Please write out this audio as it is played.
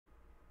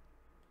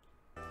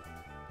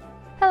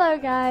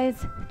Hello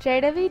guys,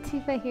 JW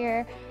Tifa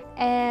here,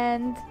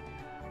 and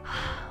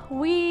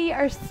we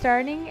are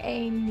starting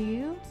a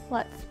new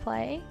Let's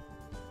Play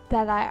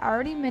that I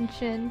already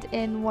mentioned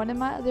in one of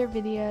my other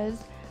videos.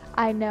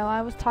 I know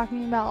I was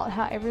talking about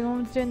how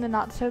everyone was doing the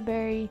Not So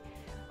Berry,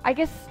 I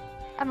guess,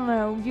 I don't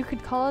know, you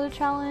could call it a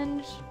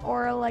challenge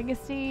or a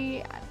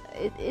legacy.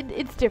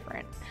 It's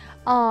different.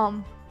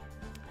 And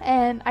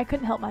I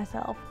couldn't help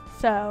myself.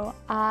 So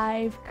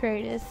I've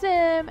created a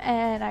sim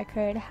and I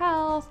created a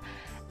house,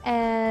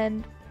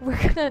 and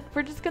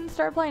we're just gonna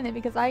start playing it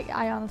because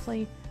I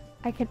honestly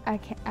I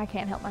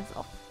can't help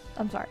myself.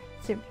 I'm sorry,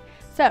 sue me.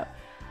 So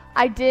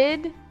I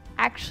did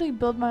actually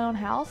build my own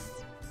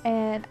house,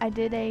 and I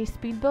did a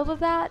speed build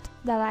of that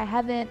I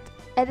haven't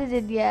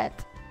edited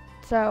yet,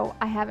 so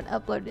I haven't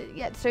uploaded it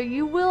yet. So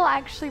you will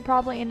actually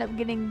probably end up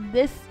getting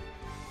this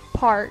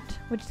part,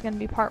 which is gonna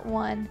be part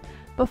 1,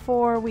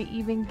 before we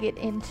even get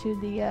into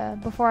the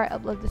before I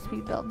upload the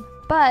speed build.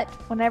 But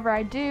whenever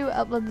I do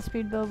upload the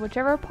speed build,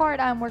 whichever part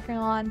I'm working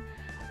on,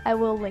 I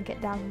will link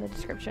it down in the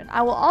description.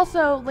 I will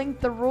also link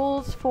the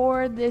rules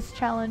for this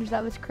challenge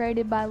that was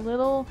created by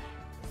Lilly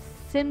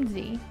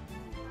Willard.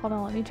 Hold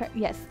on, let me try.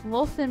 Yes,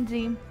 Lilly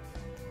Willard,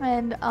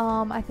 and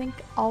I think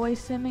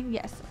Always Simming.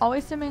 Yes,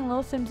 Always Simming.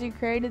 Lilly Willard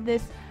created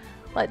this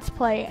Let's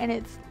Play, and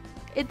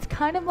it's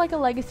kind of like a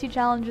legacy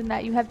challenge in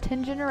that you have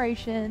 10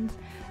 generations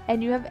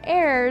and you have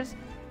heirs,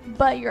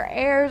 but your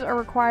heirs are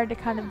required to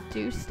kind of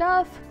do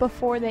stuff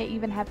before they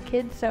even have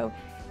kids. So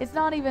it's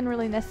not even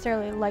really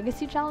necessarily a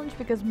legacy challenge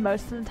because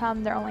most of the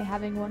time they're only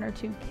having 1 or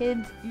 2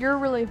 kids. You're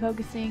really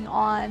focusing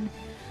on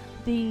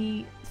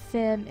the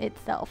sim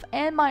itself.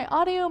 And my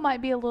audio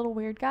might be a little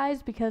weird,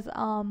 guys, because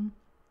I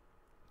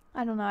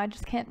don't know, I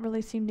just can't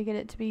really seem to get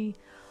it to be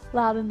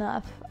loud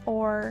enough,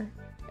 or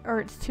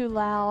it's too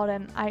loud,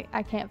 and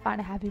I can't find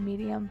a happy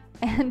medium.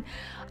 And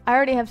I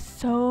already have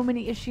so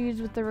many issues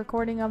with the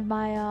recording of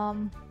my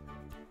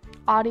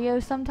audio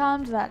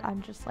sometimes that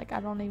I'm just like, I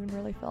don't even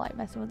really feel like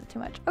messing with it too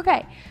much.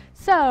 Okay,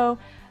 so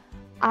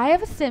I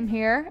have a sim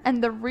here,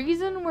 and the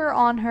reason we're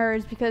on her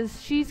is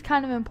because she's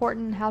kind of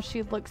important, and how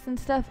she looks and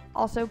stuff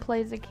also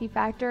plays a key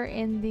factor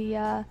in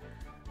the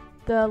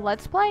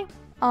Let's Play.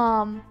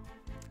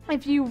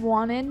 If you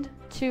wanted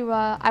to,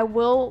 I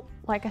will,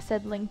 like I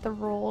said, link the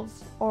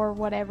rules or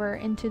whatever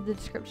into the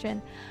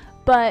description.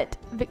 But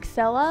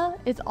Vixella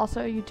is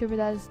also a YouTuber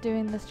that is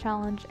doing this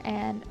challenge,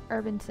 and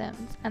XUrbanSimsX,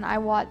 and I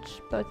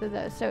watch both of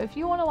those. So if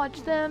you want to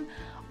watch them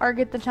or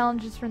get the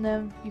challenges from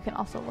them, you can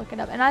also look it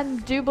up. And I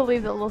do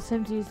believe that Lilly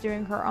Willard is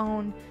doing her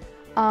own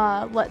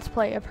Let's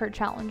Play of her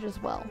challenge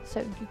as well. So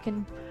you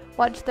can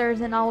watch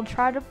theirs, and I'll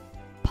try to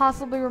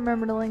possibly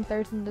remember to link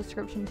theirs in the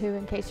description too,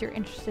 in case you're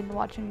interested in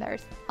watching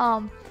theirs.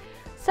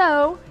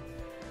 So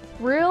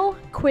real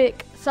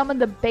quick, some of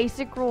the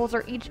basic rules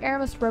are each heir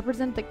must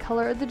represent the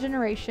color of the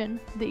generation.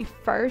 The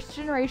first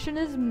generation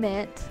is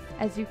mint,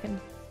 as you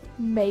can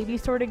maybe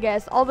sort of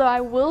guess. Although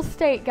I will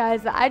state,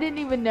 guys, that I didn't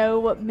even know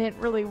what mint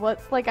really was.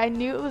 Like, I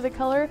knew it was a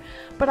color,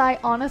 but I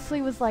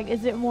honestly was like,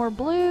 is it more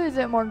blue? Is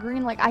it more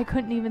green? Like, I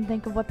couldn't even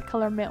think of what the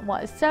color mint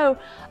was. So,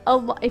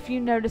 if you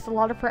notice, a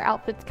lot of her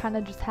outfits kind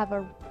of just have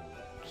a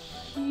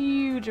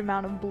huge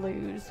amount of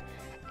blues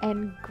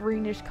and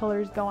greenish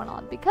colors going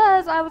on,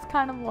 because I was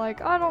kind of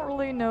like, I don't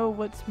really know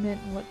what's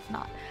mint and what's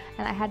not,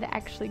 and I had to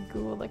actually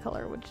Google the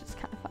color, which is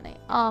kind of funny.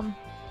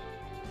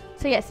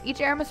 So yes, each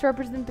heir must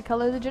represent the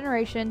color of the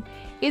generation,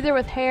 either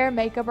with hair,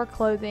 makeup, or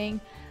clothing.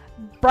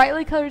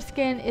 Brightly colored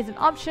skin is an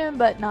option,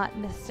 but not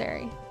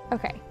necessary.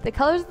 Okay, the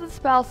colors of the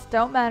spouse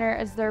don't matter,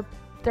 as they're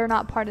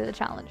not part of the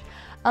challenge.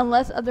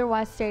 Unless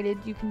otherwise stated,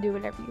 you can do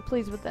whatever you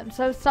please with them.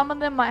 So some of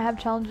them might have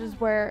challenges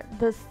where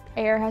this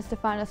heir has to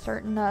find a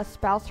certain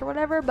spouse or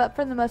whatever, but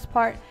for the most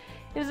part,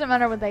 it doesn't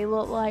matter what they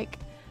look like,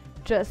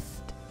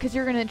 just because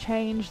you're going to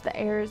change the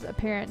heir's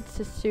appearance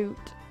to suit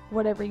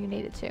whatever you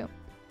need it to.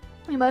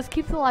 You must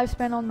keep the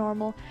lifespan on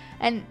normal,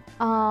 and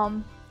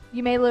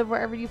you may live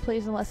wherever you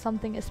please unless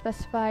something is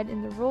specified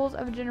in the rules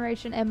of a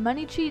generation, and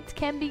money cheats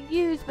can be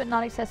used, but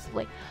not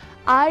excessively.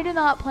 I do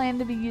not plan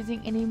to be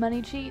using any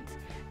money cheats.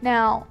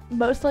 Now,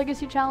 most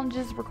legacy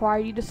challenges require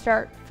you to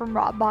start from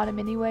rock bottom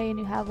anyway, and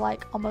you have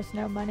like almost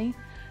no money.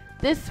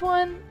 This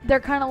one, they're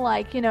kind of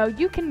like, you know,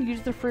 you can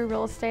use the free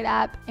real estate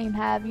app and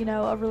have, you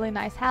know, a really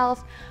nice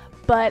house.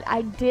 But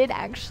I did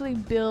actually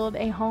build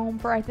a home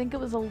for, I think it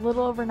was a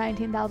little over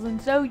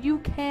 19,000. So you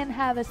can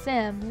have a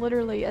sim,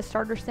 literally a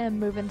starter sim,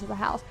 move into the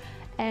house.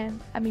 And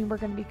I mean, we're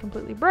going to be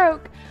completely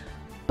broke,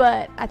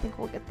 but I think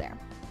we'll get there.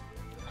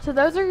 So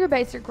those are your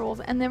basic rules.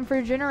 And then for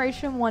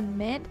Generation 1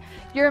 Mint,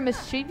 you're a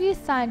mischievous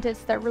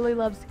scientist that really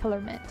loves the color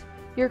mint.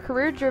 You're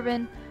career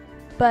driven,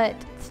 but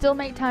still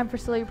make time for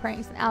silly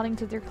pranks and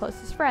outings with your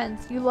closest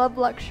friends. You love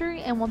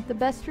luxury and want the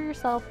best for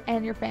yourself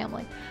and your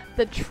family.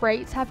 The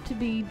traits have to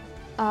be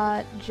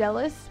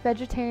jealous,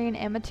 vegetarian,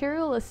 and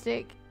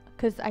materialistic,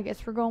 because I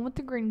guess we're going with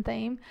the green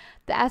theme.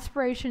 The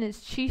aspiration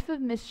is Chief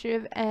of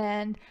Mischief,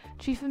 and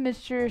Chief of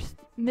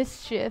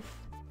Mischief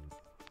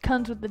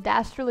comes with the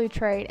dastardly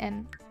trait.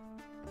 And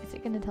is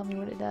it going to tell me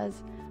what it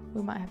does?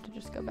 We might have to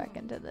just go back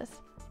into this.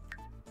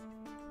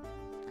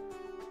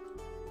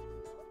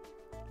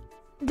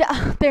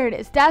 There it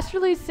is.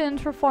 Dastardly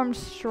Sims performs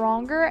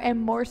stronger and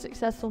more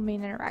successful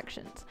mean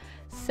interactions.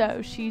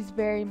 So she's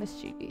very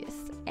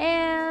mischievous.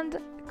 And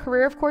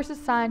career, of course, is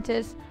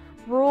scientist.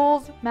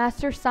 Rules,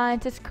 master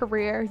scientist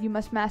career. You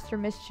must master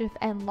mischief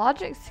and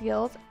logic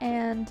skills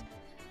and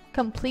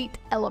complete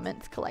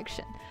elements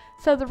collection.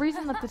 So the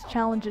reason that this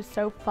challenge is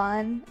so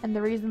fun, and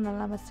the reason that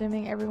I'm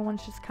assuming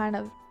everyone's just kind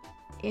of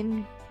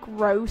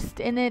engrossed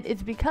in it,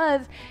 is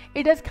because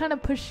it does kind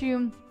of push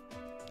you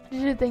to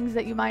do things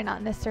that you might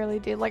not necessarily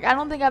do. Like, I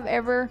don't think I've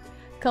ever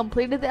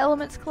completed the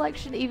elements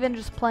collection, even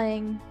just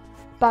playing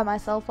by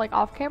myself, like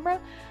off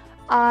camera.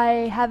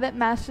 I haven't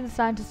mastered the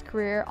scientist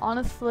career.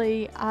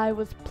 Honestly, I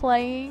was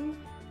playing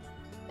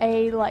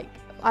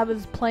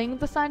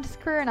the scientist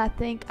career, and I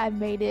think I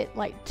made it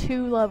like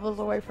 2 levels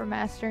away from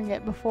mastering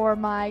it before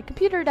my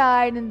computer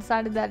died and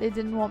decided that it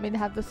didn't want me to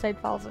have the saved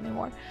files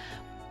anymore.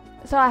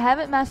 So I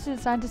haven't mastered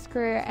the scientist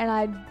career, and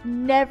I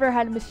never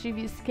had a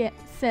mischievous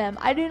sim.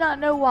 I do not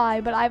know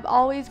why, but I've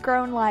always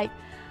grown, like,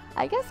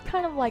 I guess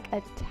kind of like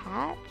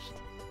attached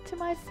to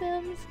my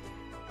sims,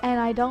 and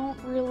I don't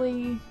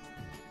really,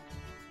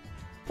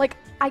 like,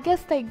 I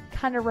guess they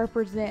kind of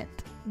represent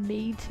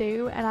me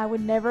too, and I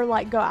would never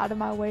like go out of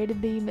my way to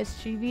be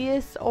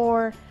mischievous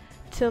or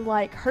to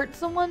like hurt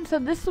someone. So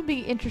this will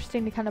be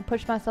interesting to kind of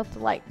push myself to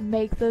like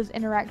make those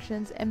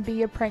interactions and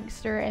be a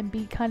prankster and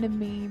be kind of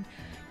mean,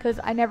 because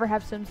I never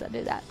have sims that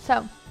do that.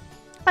 So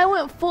I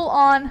went full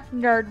on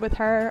nerd with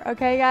her.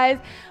 Okay guys,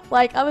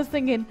 like I was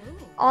thinking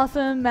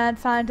awesome mad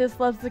scientist,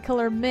 loves the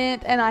color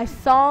mint, and I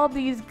saw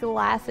these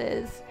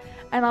glasses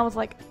and I was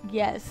like,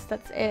 yes,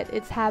 that's it,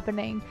 it's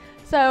happening.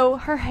 So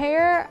her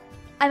hair,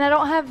 and I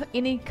don't have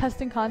any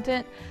custom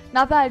content.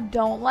 Not that I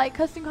don't like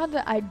custom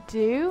content, I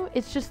do.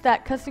 It's just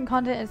that custom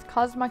content has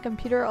caused my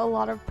computer a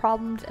lot of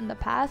problems in the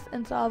past,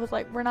 and so I was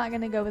like, we're not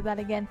going to go with that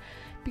again,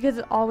 because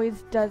it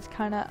always does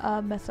kind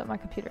of mess up my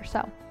computer.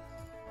 So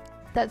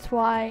that's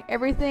why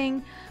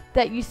everything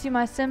that you see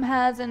my sim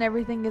has and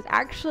everything is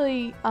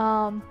actually,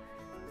 well,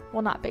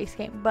 not base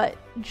game, but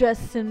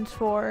just Sims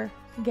 4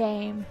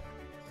 game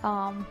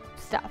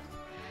stuff.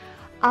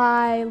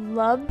 I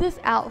love this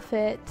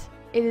outfit.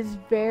 It is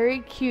very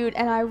cute,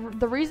 and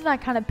the reason I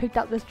kind of picked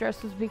out this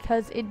dress was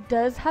because it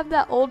does have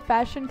that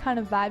old-fashioned kind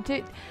of vibe to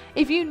it.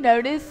 If you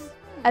notice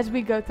as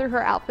we go through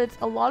her outfits,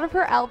 a lot of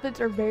her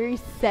outfits are very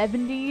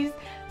 70s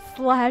 /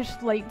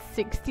 late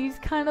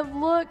 60s kind of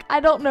look. I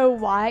don't know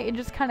why, it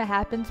just kind of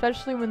happened,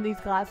 especially when these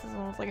glasses,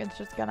 and I was like, it's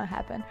just gonna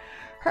happen.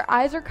 Her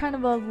eyes are kind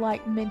of a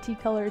like minty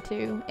color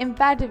too. In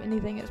fact, if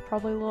anything, it's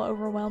probably a little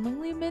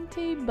overwhelmingly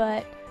minty,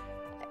 but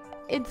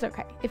it's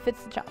okay. It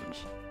fits the challenge.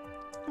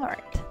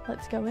 Alright,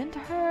 let's go into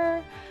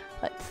her.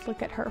 Let's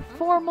look at her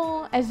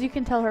formal. As you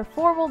can tell, her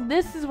formal,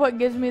 this is what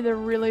gives me the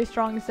really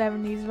strong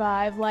 70s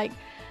vibe. Like,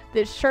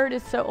 this shirt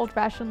is so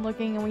old-fashioned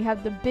looking, and we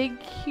have the big,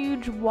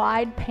 huge,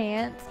 wide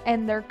pants,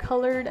 and they're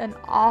colored an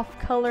off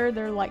color.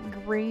 They're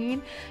like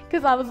green,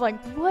 because I was like,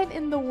 what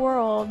in the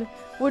world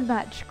would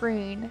match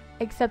green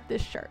except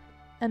this shirt?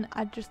 And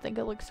I just think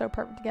it looks so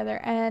perfect together.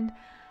 And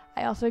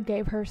I also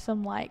gave her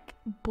some like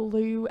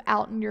blue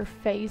out in your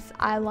face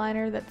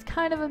eyeliner that's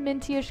kind of a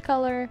minty-ish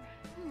color.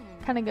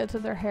 Kind of goes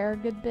with her hair a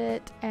good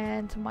bit,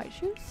 and some white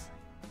shoes.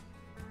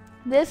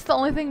 The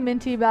only thing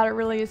minty about it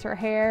really is her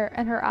hair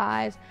and her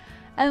eyes.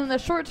 And then the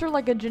shorts are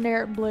like a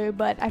generic blue,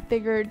 but I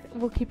figured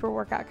we'll keep her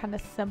workout kind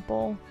of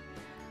simple.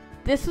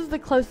 This was the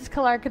closest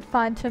color I could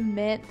find to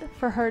mint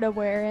for her to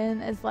wear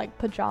in as like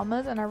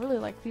pajamas, and I really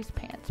like these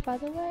pants, by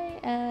the way.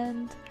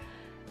 And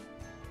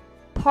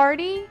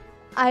party,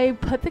 I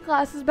put the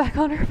glasses back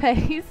on her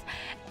face,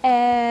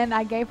 and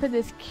I gave her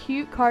this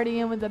cute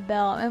cardigan with a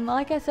belt. And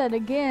like I said,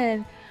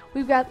 again,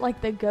 we've got like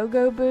the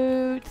go-go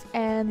boots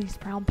and these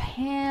brown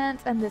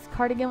pants and this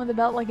cardigan with a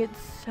belt. Like, it's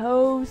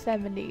so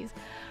 70s.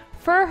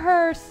 For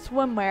her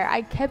swimwear,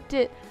 I kept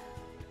it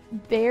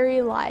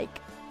very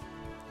like,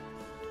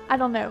 I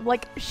don't know,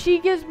 like she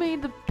gives me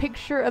the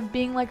picture of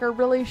being like a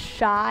really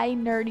shy,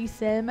 nerdy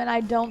sim, and I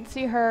don't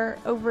see her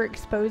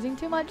overexposing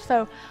too much.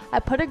 So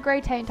I put a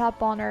gray tank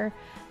top on her.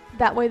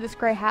 That way this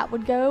gray hat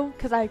would go,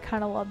 because I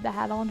kind of love the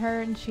hat on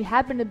her, and she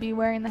happened to be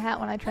wearing the hat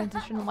when I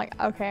transitioned. I'm like,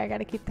 okay, I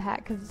gotta keep the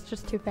hat because it's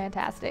just too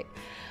fantastic.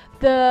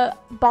 The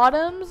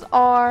bottoms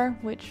are,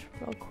 which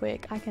real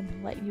quick, I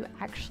can let you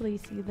actually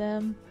see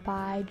them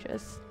by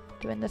just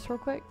doing this real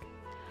quick.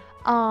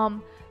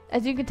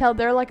 As you can tell,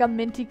 they're like a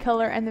minty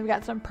color, and they've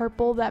got some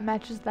purple that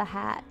matches the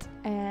hat,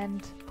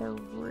 and they're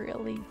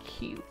really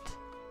cute.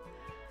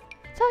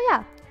 So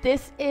yeah,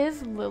 this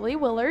is Lilly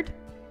Willard.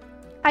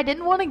 I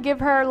didn't want to give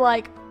her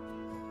like,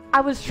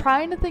 I was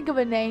trying to think of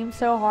a name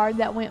so hard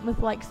that went with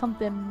like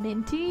something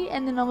minty,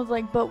 and then I was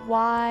like, but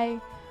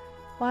why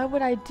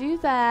would I do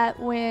that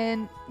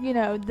when, you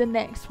know, the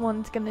next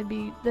one's gonna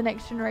be, the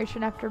next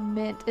generation after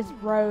mint is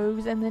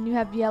rose, and then you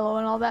have yellow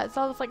and all that.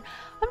 So I was like,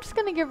 I'm just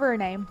gonna give her a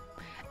name.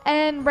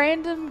 And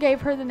random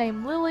gave her the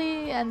name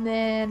Lilly, and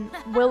then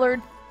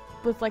Willard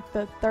was like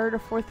the 3rd or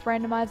 4th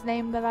randomized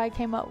name that I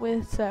came up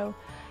with. So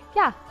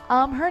yeah,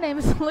 her name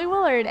is Lilly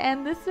Willard,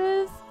 and this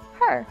is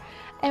her.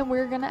 And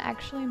we're gonna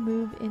actually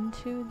move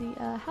into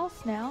the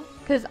house now,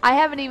 because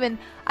I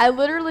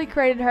literally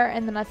created her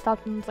and then I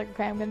stopped and was like,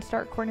 okay, I'm gonna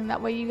start recording, that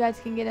way you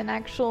guys can get an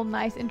actual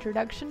nice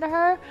introduction to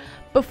her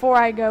before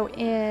I go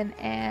in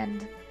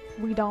and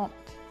we don't,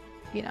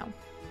 you know,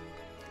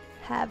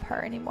 have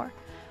her anymore.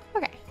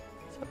 Okay,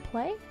 so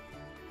play.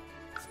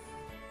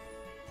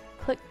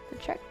 Click the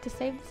check to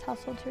save this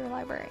household to your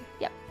library.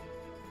 Yep.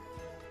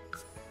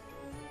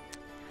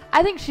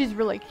 I think she's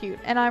really cute,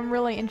 and I'm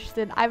really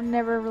interested. I've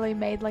never really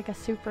made like a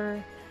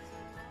super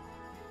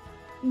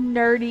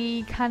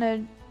nerdy kind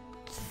of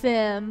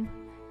sim,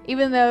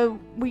 even though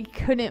we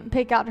couldn't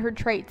pick out her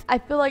traits. I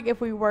feel like if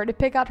we were to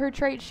pick out her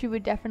traits, she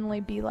would definitely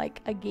be like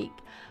a geek.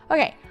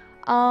 Okay.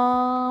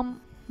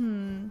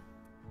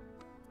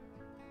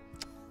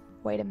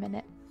 Wait a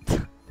minute.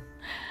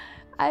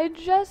 I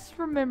just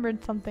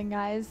remembered something,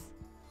 guys.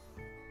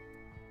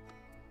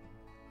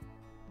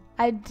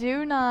 I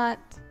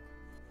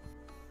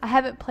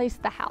haven't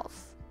placed the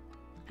house.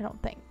 I don't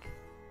think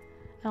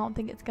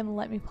it's gonna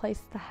let me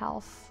place the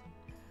house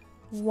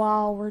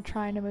while we're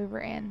trying to move her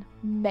in.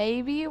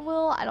 Maybe it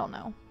will. I don't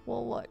know.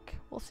 We'll look.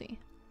 We'll see.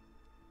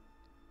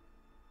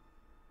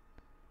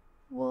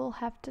 We'll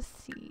have to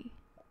see.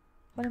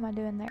 What am I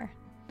doing there?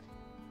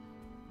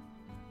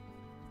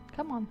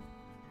 Come on.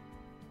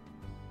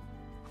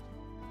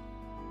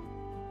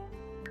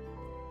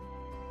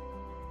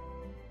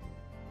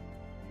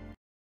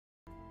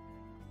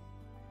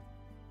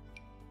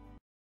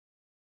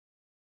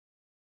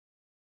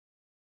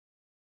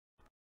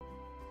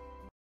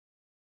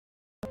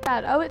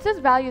 Oh, it says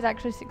value is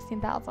actually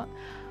 16,000.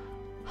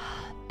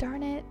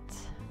 Darn it.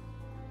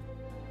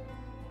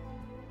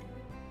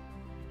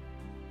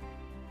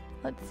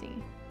 Let's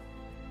see.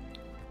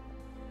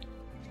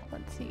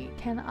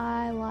 Can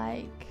I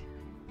like...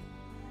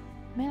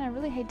 Man, I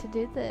really hate to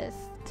do this.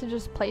 To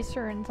just place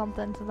her in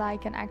something so that I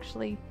can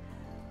actually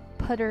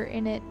put her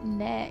in it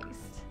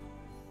next.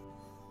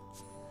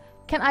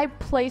 Can I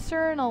place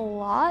her in a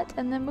lot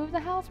and then move the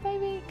house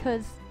maybe?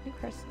 Because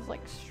Newcrest is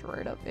like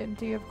straight up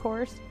empty, of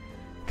course.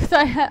 Because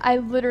I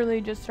literally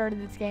just started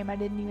this game. I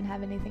didn't even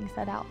have anything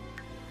set out.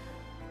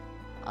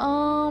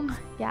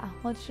 Yeah,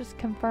 let's just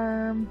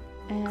confirm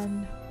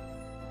and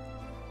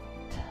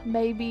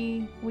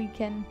maybe we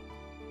can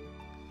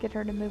get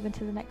her to move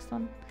into the next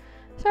one.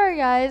 Sorry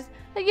guys.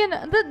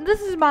 Again,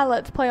 this is my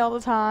Let's Play all the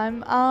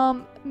time.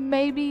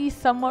 Maybe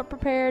somewhat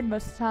prepared,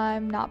 most of the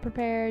time not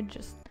prepared,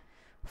 just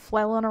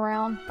flailing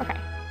around. Okay.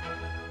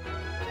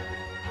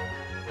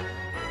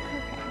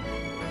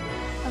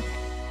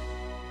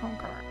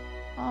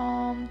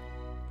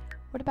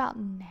 What about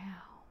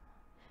now?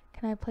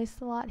 Can I place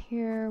the lot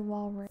here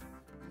while we're...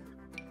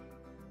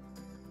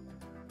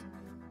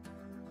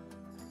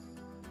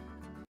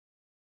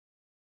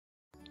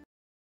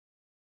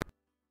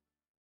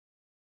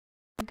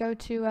 Go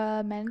to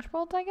Manage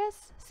World, I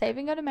guess? Save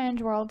and go to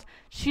Manage World.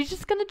 She's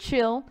just gonna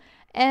chill.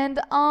 And,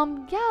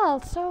 yeah,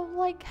 so,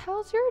 like,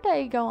 how's your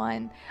day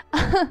going?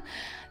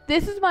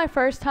 This is my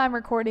first time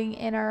recording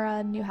in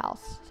our new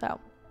house,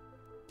 so...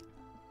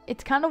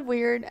 It's kind of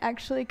weird,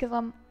 actually, because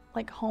I'm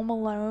like home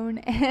alone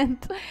and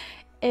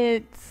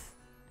it's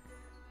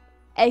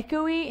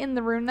echoey in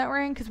the room that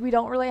we're in because we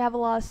don't really have a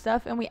lot of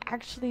stuff, and me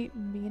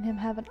and him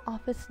have an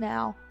office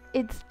now.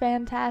 It's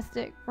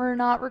fantastic. We're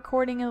not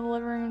recording in the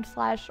living room /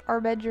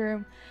 our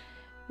bedroom.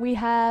 We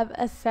have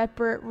a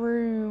separate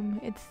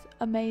room. It's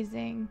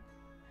amazing.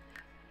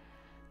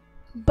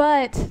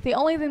 But the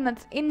only thing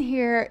that's in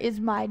here is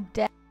my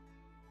desk.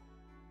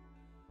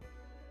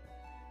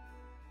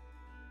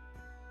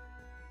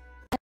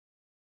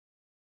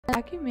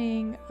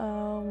 Vacuuming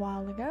a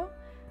while ago.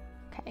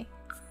 Okay.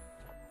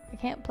 I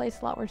can't place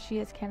a lot where she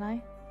is, can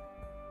I?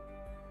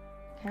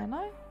 Can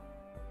I?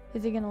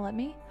 Is he gonna let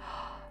me?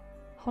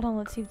 Hold on,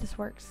 let's see if this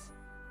works.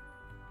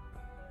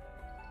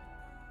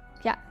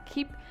 Yeah,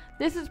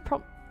 this is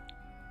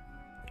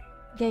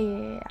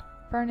yeah.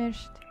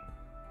 Furnished.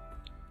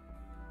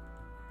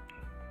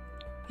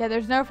 Yeah,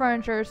 there's no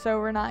furniture, so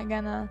we're not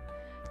gonna,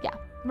 yeah.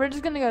 We're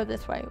just gonna go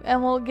this way,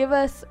 and we'll give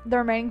us the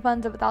remaining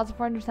funds of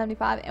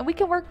 1,475, and we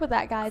can work with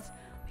that, guys.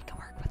 We can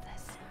work with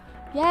this.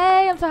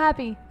 Yay! I'm so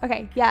happy.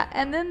 Okay, yeah,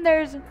 and then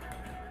there's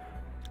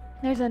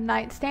a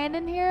nightstand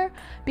in here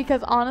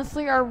because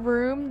honestly, our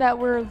room that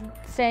we're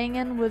staying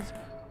in was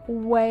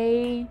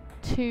way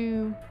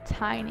too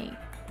tiny.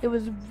 It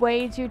was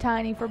way too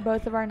tiny for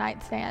both of our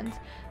nightstands.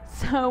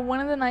 So one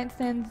of the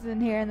nightstands is in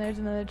here, and there's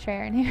another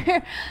chair in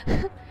here,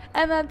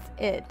 and that's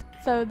it.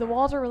 So the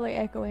walls are really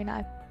echoey, and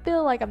I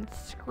feel like I'm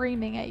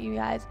screaming at you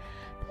guys.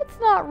 That's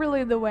not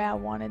really the way I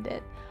wanted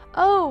it.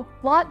 Oh,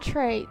 lot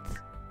traits.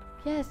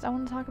 Yes, I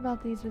want to talk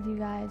about these with you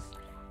guys.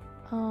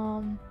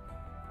 Can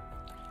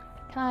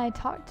I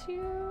talk to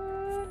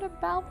you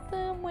about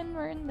them when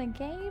we're in the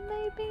game,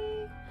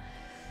 maybe?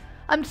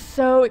 I'm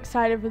so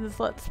excited for this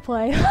Let's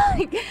Play.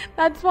 Like,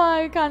 that's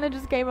why I kind of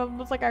just gave up. It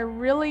was like I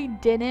really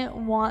didn't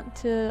want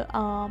to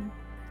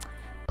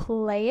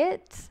play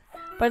it,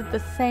 but at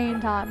the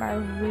same time, I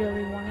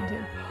really wanted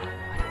to.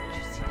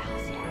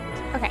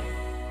 Okay.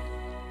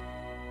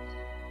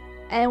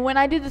 And when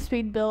I do the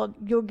speed build,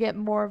 you'll get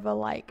more of a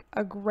like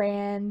a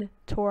grand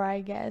tour,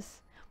 I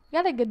guess. We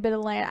got a good bit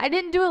of land. I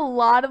didn't do a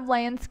lot of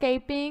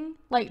landscaping,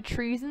 like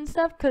trees and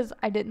stuff, because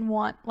I didn't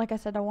want, like I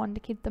said, I wanted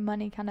to keep the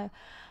money kind of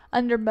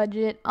under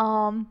budget.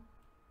 I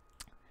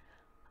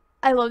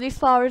love these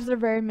flowers. They're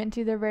very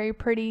minty. They're very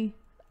pretty.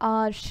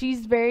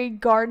 She's very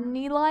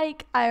garden-y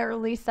like, or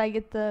at least I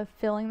get the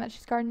feeling that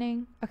she's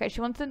gardening. Okay,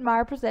 she wants to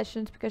admire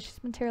possessions because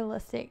she's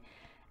materialistic.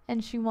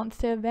 And she wants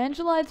to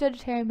evangelize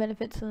vegetarian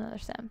benefits to another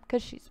sim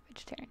because she's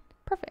vegetarian.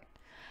 Perfect.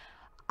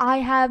 I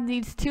have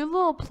these two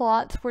little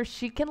plots where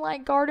she can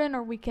like garden,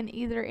 or we can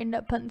either end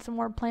up putting some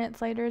more plants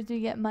later as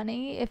we get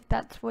money, if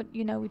that's what,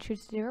 you know, we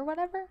choose to do or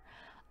whatever.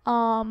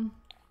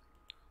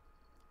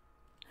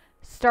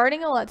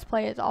 Starting a Let's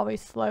Play is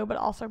always slow, but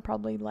also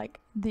probably like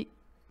the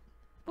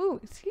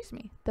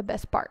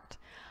best part.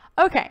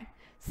 Okay,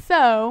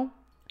 so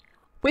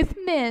with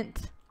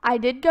Mint, I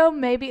did go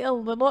maybe a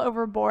little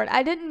overboard.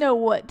 I didn't know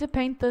what to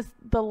paint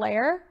the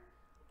layer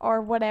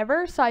or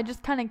whatever, so I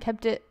just kind of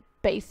kept it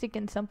basic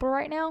and simple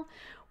right now.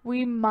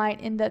 We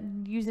might end up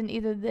using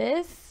either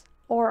this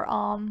or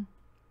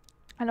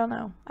I don't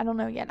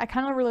know yet. I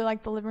kind of really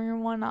like the living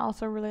room one. I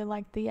also really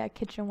like the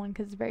kitchen one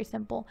because it's very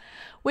simple.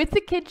 With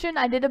the kitchen,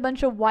 I did a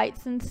bunch of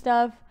whites and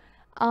stuff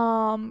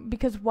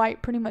because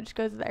white pretty much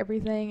goes with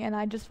everything, and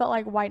I just felt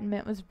like white and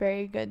mint was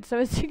very good. So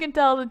as you can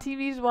tell, the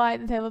TV's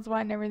white, the tablet's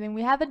white, and everything.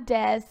 We have a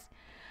desk.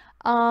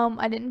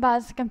 I didn't buy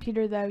us a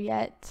computer though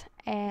yet,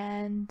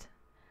 and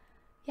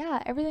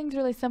yeah, everything's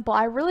really simple.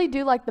 I really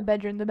do like the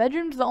bedroom. The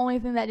bedroom's the only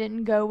thing that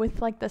didn't go with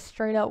like the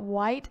straight up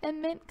white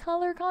and mint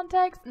color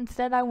context.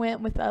 Instead, I went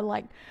with a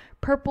like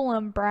purple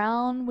and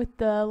brown with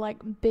the like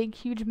big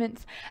huge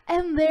mints.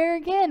 And there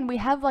again, we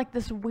have like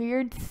this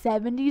weird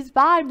 70s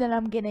vibe that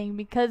I'm getting,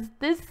 because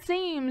this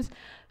seems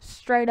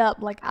straight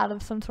up like out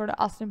of some sort of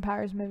Austin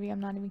Powers movie. I'm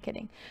not even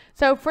kidding.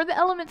 So for the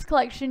Elements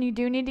collection, you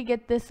do need to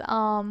get this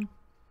I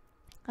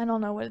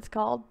don't know what it's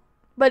called,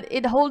 but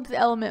it holds the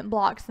element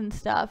blocks and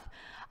stuff.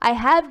 I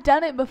have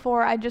done it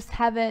before, I just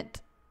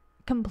haven't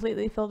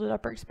completely filled it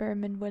up or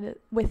experimented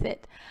with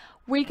it.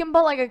 We can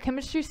put like a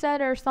chemistry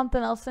set or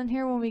something else in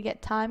here when we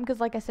get time, because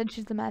like I said,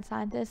 she's the mad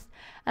scientist.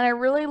 And I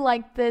really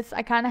like this.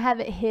 I kind of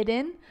have it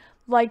hidden.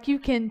 Like you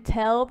can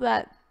tell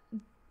that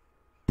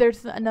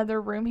there's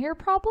another room here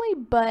probably,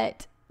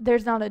 but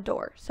there's not a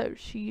door. So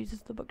she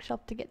uses the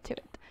bookshelf to get to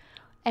it.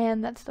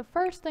 And that's the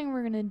first thing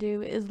we're going to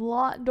do, is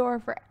lock door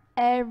for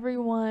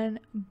everyone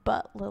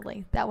but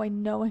Lily. That way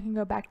no one can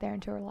go back there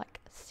into her like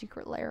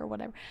secret lair or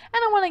whatever.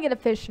 And I want to get a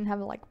fish and have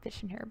a like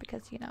fish in here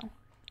because, you know,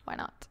 why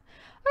not?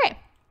 Okay,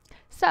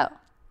 so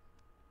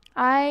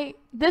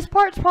this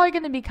part's probably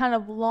going to be kind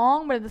of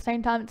long, but at the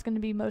same time it's going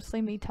to be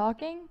mostly me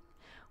talking,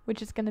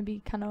 which is going to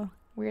be kind of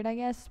weird, I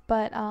guess.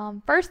 But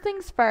first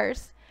things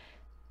first,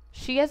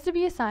 she has to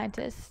be a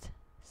scientist,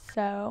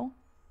 so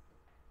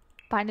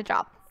find a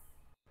job.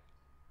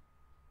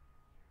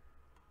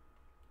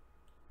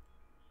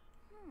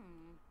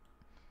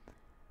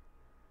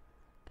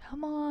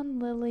 Come on,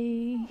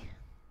 Lily.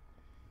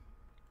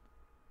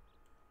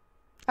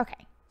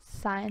 Okay,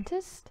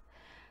 scientist.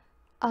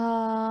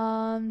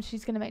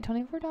 She's gonna make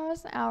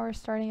 $24 an hour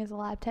starting as a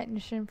lab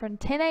technician from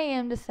 10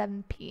 a.m. to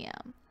 7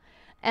 p.m.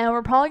 And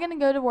we're probably gonna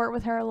go to work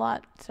with her a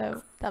lot,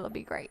 so that'll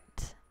be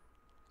great.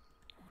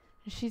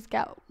 She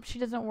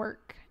doesn't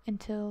work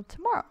until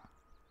tomorrow.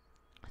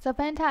 So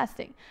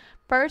fantastic.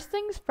 First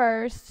things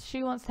first,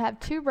 she wants to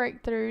have 2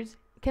 breakthroughs.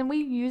 Can we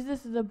use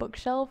this as a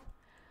bookshelf?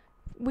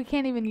 We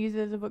can't even use it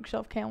as a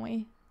bookshelf, can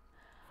we?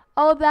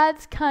 Oh,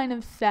 that's kind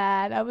of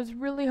sad. I was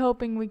really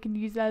hoping we could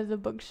use that as a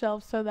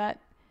bookshelf so that...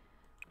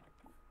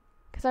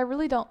 Because I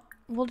really don't...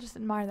 We'll just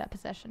admire that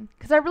possession.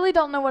 Because I really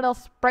don't know what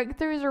else...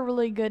 Breakthroughs are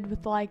really good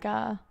with, like,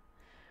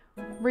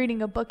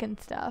 reading a book and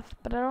stuff.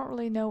 But I don't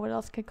really know what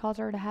else could cause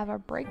her to have a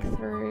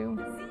breakthrough.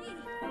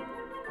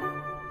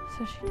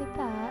 So she did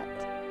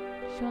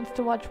that. She wants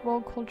to watch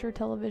world culture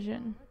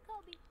television.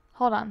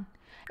 Hold on.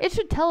 It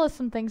should tell us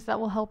some things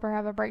that will help her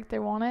have a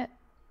breakthrough, won't it?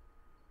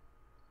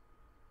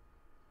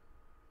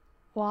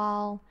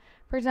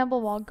 For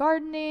example, while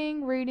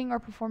gardening, reading, or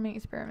performing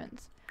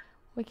experiments.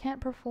 We can't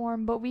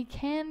perform, but we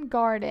can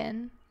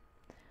garden.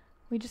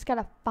 We just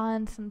gotta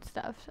find some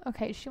stuff.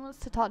 Okay, she wants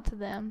to talk to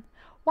them.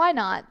 Why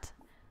not?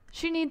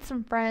 She needs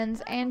some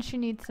friends, and she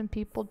needs some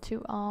people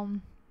to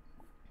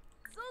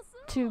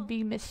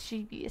be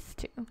mischievous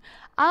to.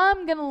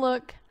 I'm gonna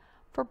look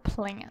for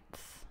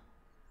plants.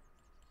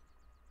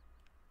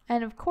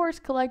 And of course,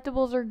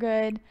 collectibles are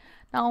good.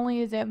 Not only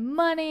is it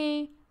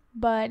money,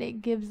 but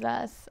it gives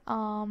us,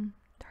 darn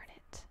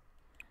it.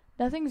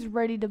 Nothing's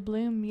ready to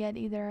bloom yet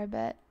either, I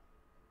bet.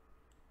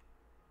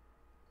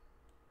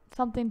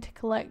 Something to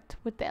collect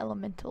with the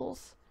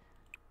elementals.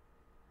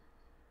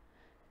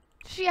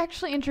 Did she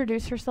actually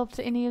introduce herself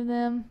to any of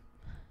them?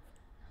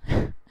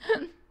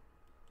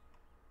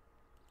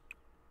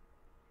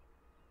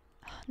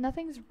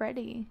 Nothing's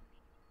ready.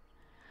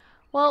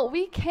 Well,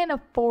 we can't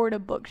afford a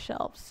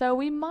bookshelf, so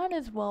we might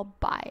as well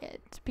buy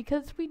it,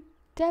 because we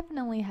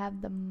definitely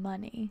have the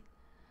money.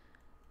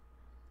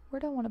 Where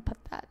do I want to put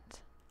that?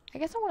 I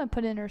guess I want to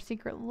put in her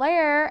secret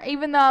lair,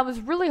 even though I was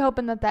really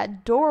hoping that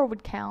that door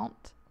would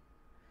count.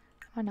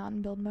 Am I not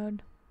in build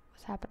mode?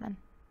 What's happening?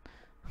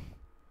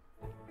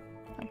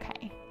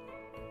 Okay.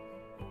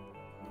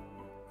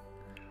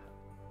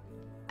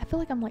 I feel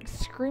like I'm like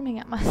screaming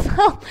at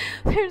myself.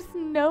 There's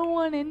no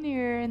one in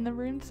here and the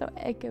room's so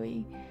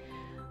echoey.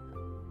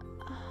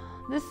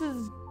 This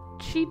is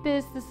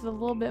cheapest. This is a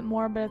little bit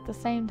more, but at the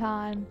same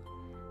time,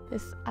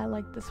 I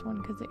like this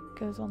one because it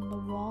goes on the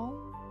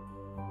wall.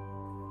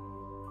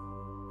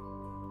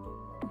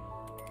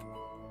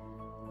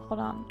 Hold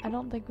on. I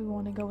don't think we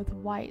want to go with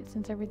white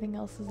since everything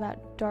else is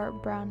that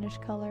dark brownish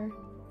color.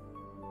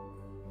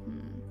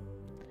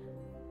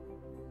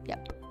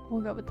 Yep.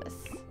 We'll go with this.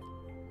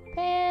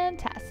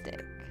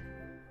 Fantastic.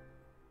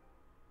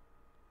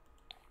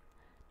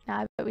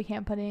 Now I bet we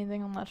can't put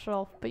anything on that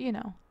shelf, but you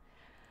know.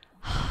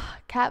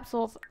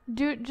 Capsules.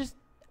 Just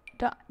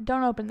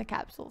don't open the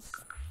capsules.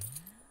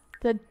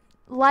 The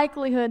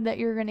likelihood that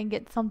you're gonna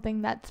get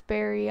something that's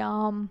very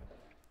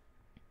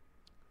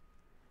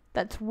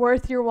that's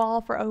worth your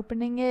while for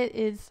opening it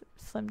is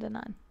slim to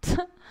none.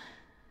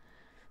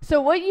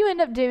 So what you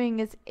end up doing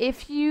is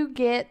if you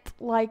get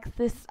like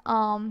this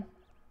oh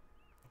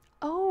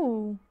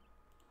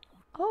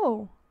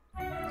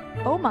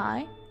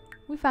my,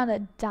 we found a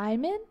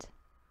diamond.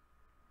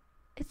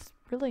 It's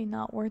really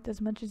not worth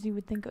as much as you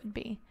would think it would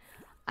be.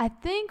 I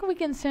think we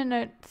can send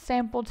a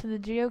sample to the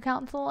Geo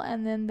Council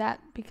and then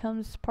that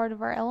becomes part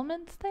of our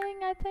elements thing,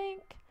 I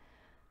think.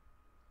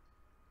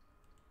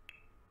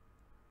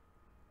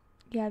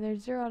 Yeah,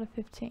 there's 0 out of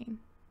 15.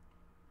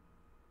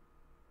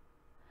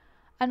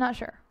 I'm not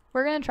sure.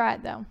 We're gonna try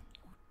it though.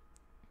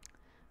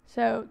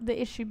 So the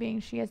issue being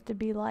she has to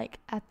be like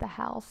at the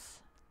house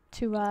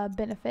to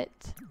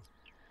benefit.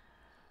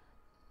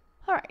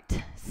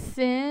 Alright,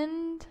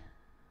 send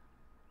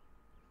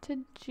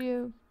to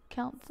Geo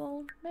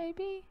Council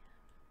maybe?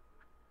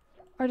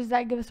 Or does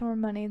that give us more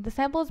money? The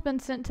sample has been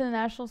sent to the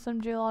National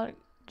Sim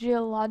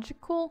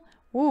Geological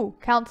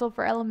Council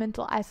for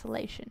Elemental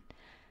Isolation.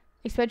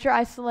 Expect your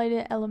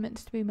isolated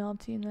elements to be mailed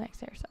to you in the next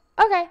day or so.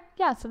 Okay,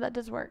 yeah, so that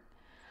does work.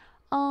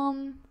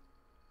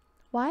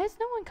 Why has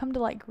no one come to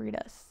like greet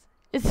us?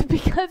 Is it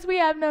because we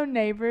have no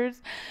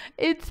neighbors?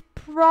 It's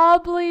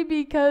probably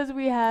because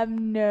we have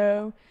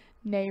no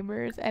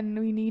neighbors and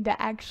we need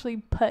to actually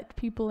put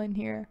people in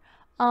here.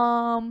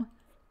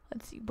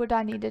 Let's see, what do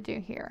I need to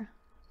do here?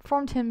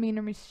 Perform 10 mean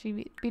or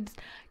mischievous.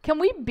 Can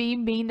we be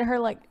mean to her?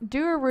 Like,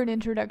 do a rude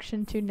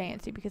introduction to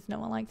Nancy because no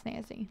one likes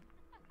Nancy.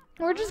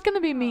 We're just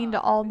gonna be mean to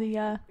all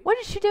the, what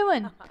is she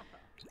doing?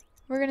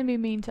 We're gonna be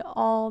mean to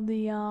all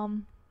the,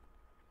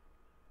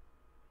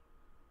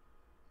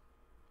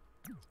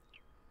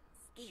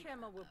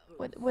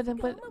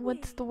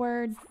 what's the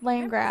word?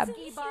 Land grab.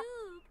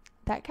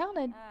 That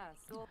counted.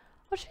 Well,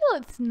 she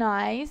looks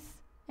nice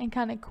and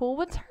kind of cool.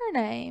 What's her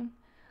name?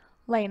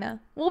 Lena.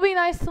 We'll be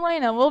nice to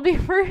Lena. We'll be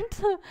rude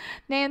to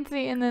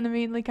Nancy and then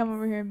immediately come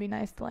over here and be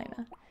nice to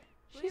Lena.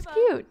 She's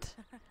cute.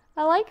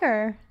 I like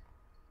her.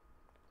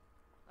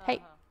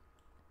 Hey.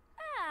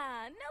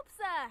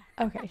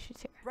 Okay,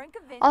 she's here.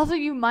 Also,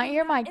 you might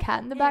hear my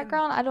cat in the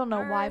background. I don't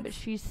know why, but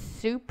she's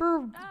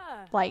super,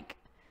 like,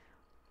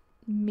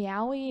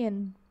 meowy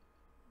and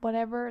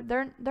whatever.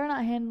 They're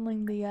not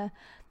handling the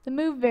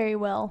move very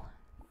well.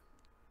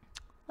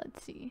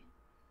 Let's see.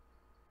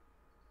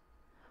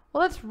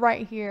 Well, that's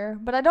right here,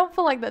 but I don't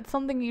feel like that's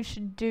something you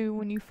should do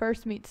when you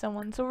first meet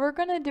someone. So we're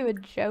gonna do a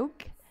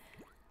joke.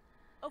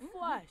 Who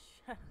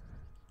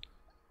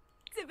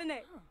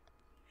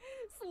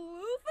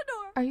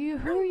are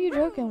you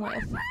joking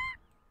with?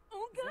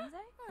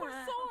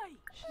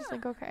 She's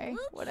like, okay,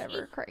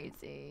 whatever,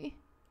 crazy.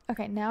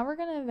 Okay, now we're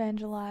gonna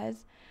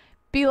evangelize.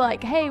 Be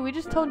like, hey, we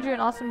just told you an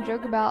awesome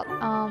joke about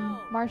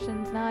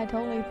Martians. Now I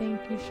totally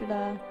think you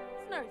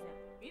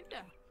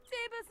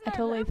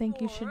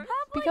should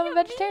become a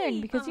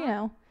vegetarian because, you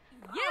know,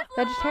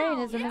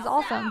 vegetarianism is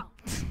awesome.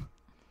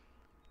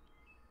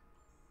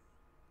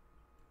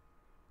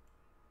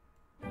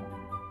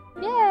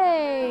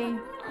 Yay!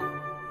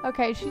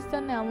 Okay, she's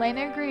done now.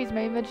 Lena agrees.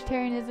 Maybe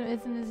vegetarianism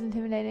isn't as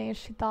intimidating as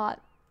she thought.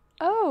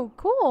 Oh,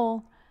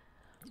 cool.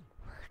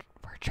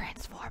 We're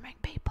transforming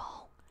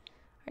people.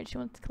 Alright, she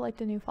wants to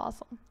collect a new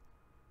fossil.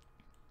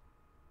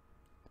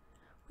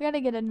 We gotta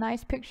get a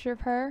nice picture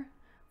of her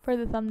for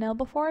the thumbnail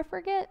before I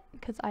forget,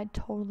 because I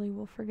totally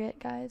will forget,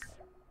 guys.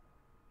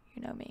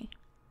 You know me.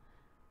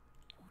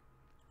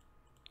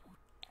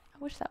 I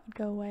wish that would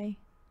go away.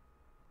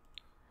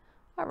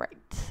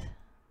 Alright.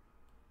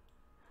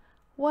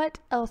 What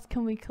else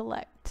can we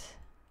collect?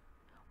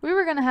 We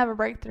were gonna have a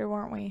breakthrough,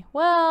 weren't we?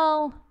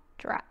 Well,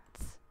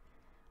 drats.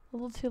 A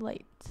little too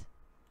late.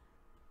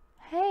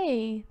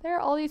 Hey, there are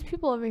all these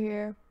people over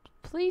here.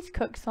 Please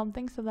cook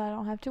something so that I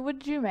don't have to. What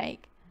did you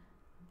make?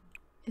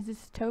 Is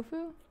this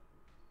tofu?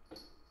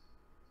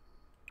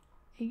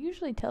 It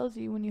usually tells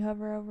you when you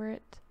hover over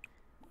it.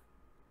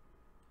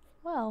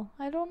 Well,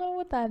 I don't know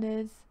what that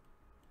is.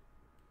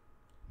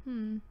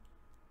 And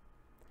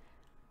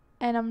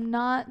I'm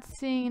not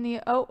seeing any.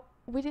 Oh,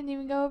 we didn't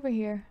even go over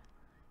here.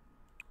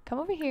 come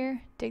over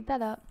here, dig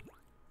that up.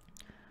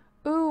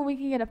 Ooh, we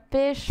can get a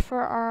fish for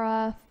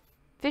our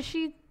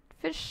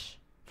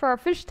for our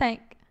fish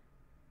tank.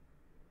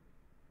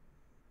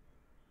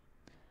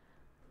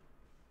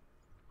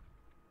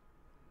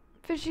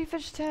 Fishy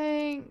fish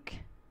tank.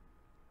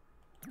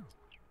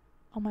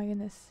 Oh my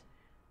goodness.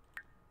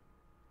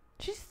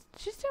 She's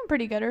doing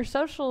pretty good. Her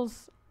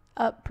social's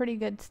up pretty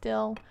good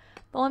still.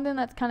 The only thing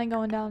that's kind of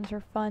going down is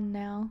her fun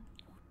now.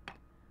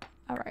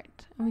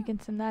 Alright, and we can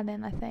send that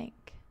in, I think.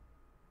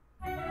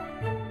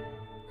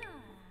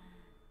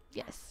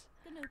 Yes,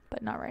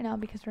 but not right now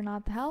because we're not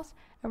at the house.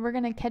 And we're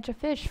gonna catch a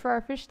fish for our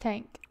fish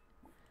tank.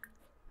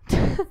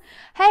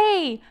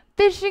 Hey,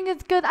 fishing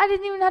is good. I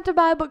didn't even have to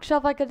buy a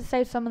bookshelf. I could have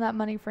saved some of that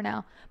money for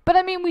now. But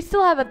I mean, we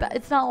still have it.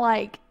 It's not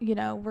like, you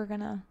know, we're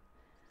gonna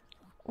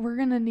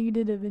need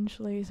it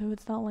eventually. So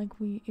it's not like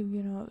we,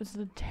 you know, it was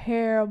a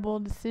terrible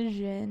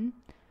decision,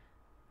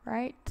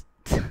 right?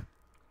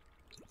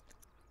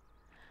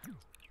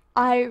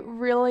 I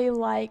really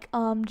like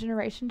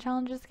generation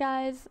challenges,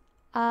 guys.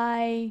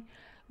 I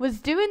was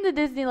doing the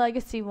Disney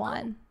Legacy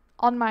one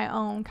on my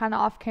own, kind of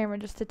off camera,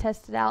 just to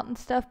test it out and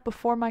stuff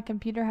before my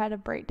computer had a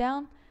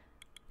breakdown.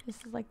 This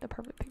is like the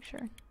perfect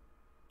picture.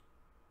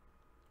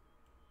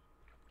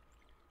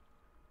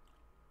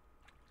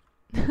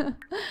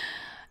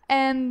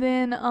 And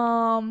then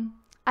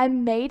I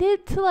made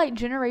it to like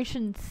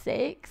generation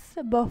 6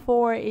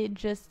 before it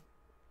just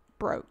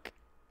broke.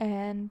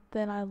 And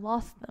then I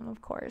lost them,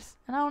 of course.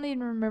 And I don't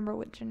even remember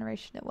what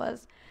generation it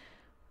was.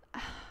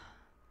 I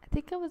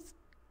think I was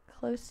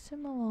close to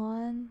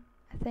Milan,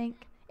 I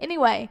think.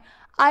 Anyway,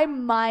 I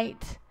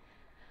might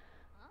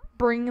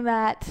bring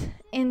that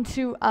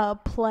into a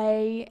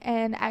play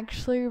and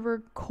actually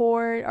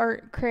record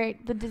or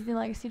create the Disney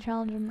Legacy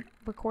Challenge and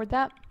record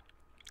that.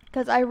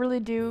 Because I really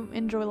do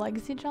enjoy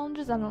Legacy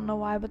Challenges. I don't know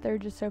why, but they're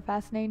just so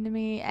fascinating to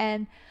me.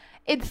 And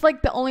it's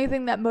like the only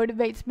thing that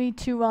motivates me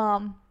to,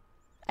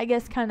 I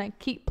guess, kind of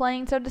keep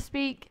playing, so to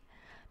speak.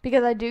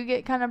 Because I do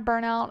get kind of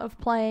burnout of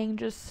playing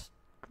just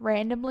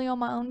randomly on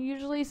my own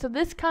usually. So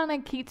this kind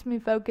of keeps me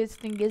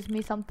focused and gives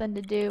me something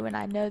to do. And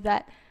I know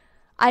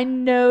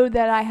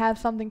that I have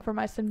something for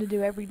my sim to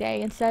do every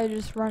day instead of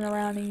just run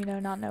around and, you know,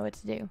 not know what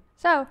to do.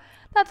 So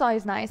that's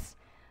always nice.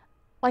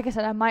 Like I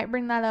said, I might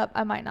bring that up.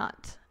 I might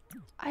not.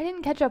 I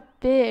didn't catch a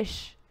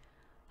fish.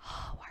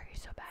 Oh, why are you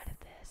so bad at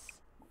this?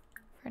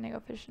 We're gonna go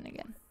fishing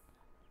again.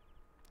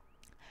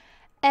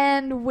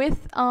 And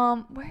with,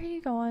 where are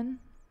you going?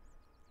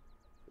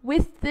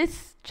 With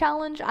this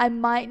challenge, I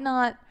might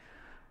not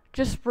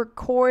just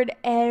record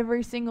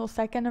every single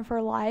second of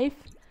her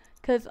life.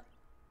 Because,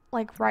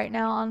 like, right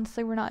now,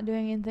 honestly, we're not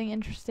doing anything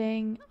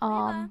interesting.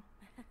 Why?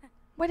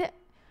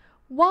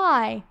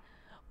 What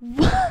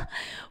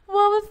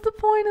was the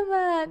point of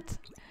that?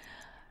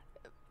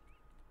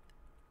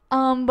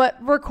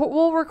 But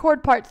we'll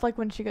record parts like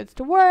when she goes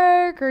to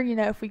work, or, you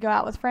know, if we go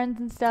out with friends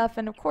and stuff.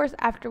 And of course,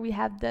 after we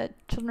have the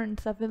children and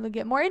stuff, it'll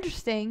get more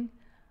interesting.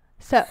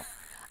 So,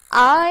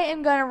 I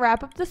am going to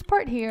wrap up this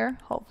part here.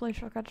 Hopefully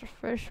she'll catch a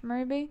fish,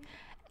 maybe.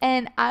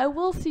 And I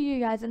will see you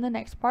guys in the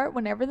next part,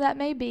 whenever that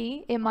may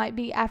be. It might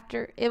be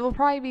after, it will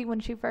probably be when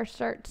she first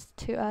starts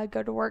to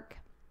go to work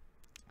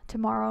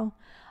tomorrow.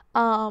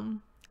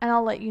 And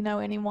I'll let you know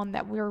anyone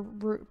that we're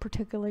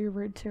particularly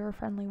rude to or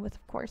friendly with,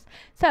 of course.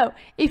 So,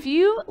 if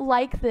you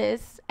like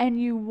this and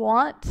you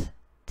want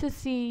to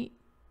see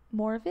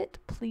more of it,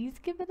 please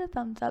give it a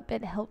thumbs up.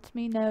 It helps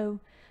me know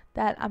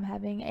that I'm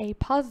having a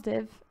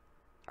positive,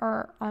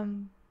 or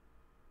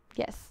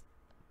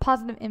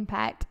positive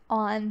impact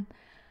on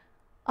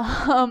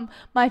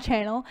my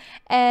channel.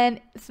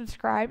 And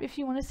subscribe if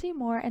you want to see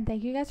more. And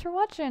thank you guys for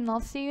watching. I'll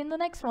see you in the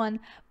next one.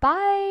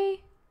 Bye!